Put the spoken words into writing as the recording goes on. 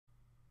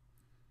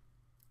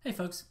Hey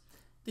folks,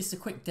 this is a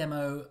quick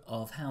demo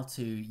of how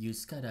to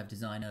use Skydive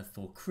Designer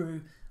for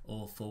crew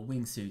or for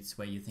wingsuits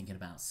where you're thinking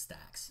about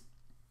stacks.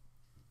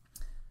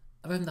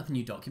 I've opened up a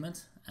new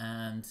document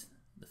and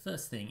the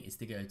first thing is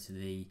to go to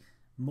the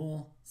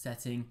More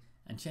setting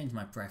and change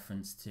my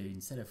preference to,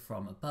 instead of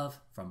from above,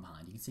 from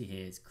behind. You can see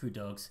here it's crew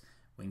dogs,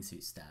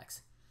 wingsuit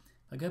stacks.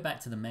 If I go back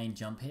to the main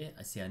jump here,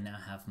 I see I now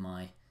have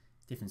my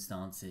different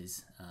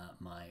stances,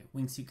 my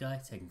wingsuit guy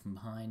taken from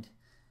behind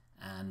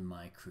and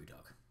my crew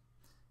dog.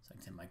 So I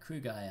can take my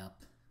crew guy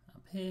up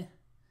here,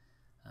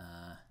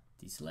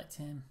 deselect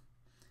him,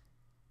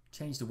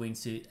 change the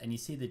wingsuit, and you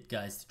see the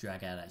guys to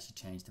drag out actually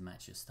change to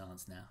match your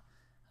stance now.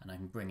 And I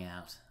can bring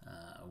out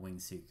a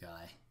wingsuit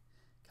guy,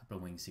 a couple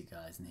of wingsuit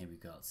guys, and here we've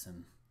got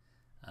some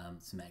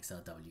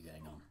XRW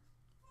going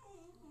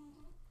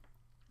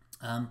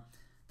on.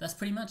 That's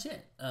pretty much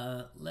it.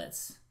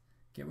 Let's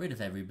get rid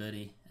of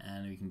everybody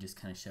and we can just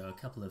kind of show a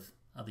couple of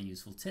other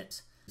useful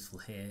tips. Useful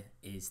here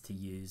is to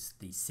use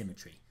the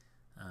symmetry.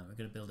 We're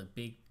going to build a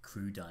big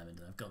crew diamond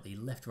and I've got the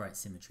left-right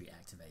symmetry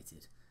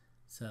activated.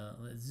 So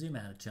let's zoom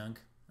out a chunk,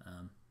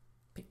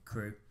 pick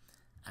crew,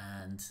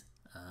 and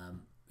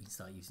we can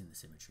start using the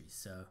symmetry.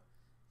 So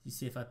you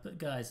see if I put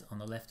guys on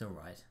the left or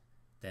right,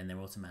 then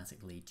they're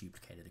automatically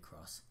duplicated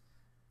across.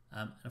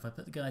 And if I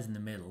put the guys in the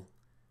middle,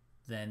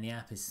 then the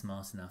app is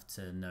smart enough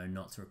to know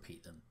not to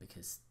repeat them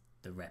because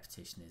the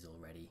repetition is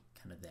already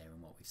kind of there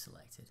in what we've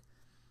selected.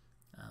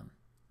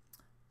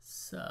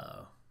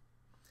 So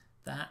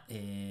that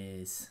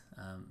is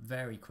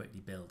very quickly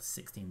built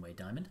 16-way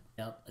diamond.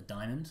 Up a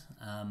diamond.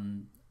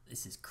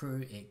 This is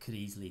crew. It could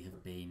easily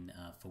have been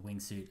for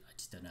wingsuit. I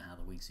just don't know how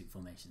the wingsuit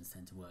formations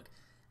tend to work.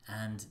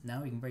 And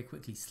now we can very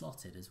quickly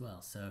slot it as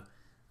well. So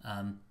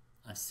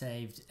I've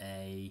saved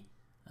a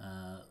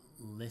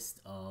list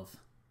of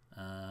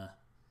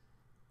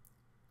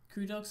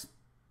crew dogs.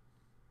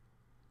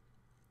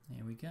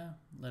 Here we go.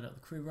 Load up the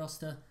crew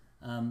roster,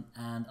 and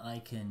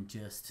I can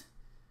just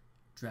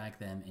drag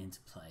them into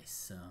place.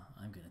 So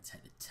I'm going to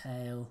take the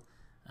tail,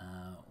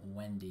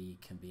 Wendy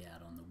can be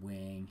out on the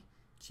wing,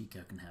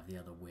 Chico can have the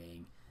other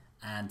wing,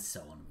 and so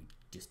on. We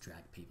just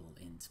drag people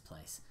into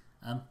place.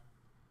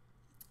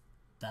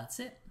 That's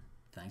it.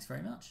 Thanks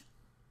very much.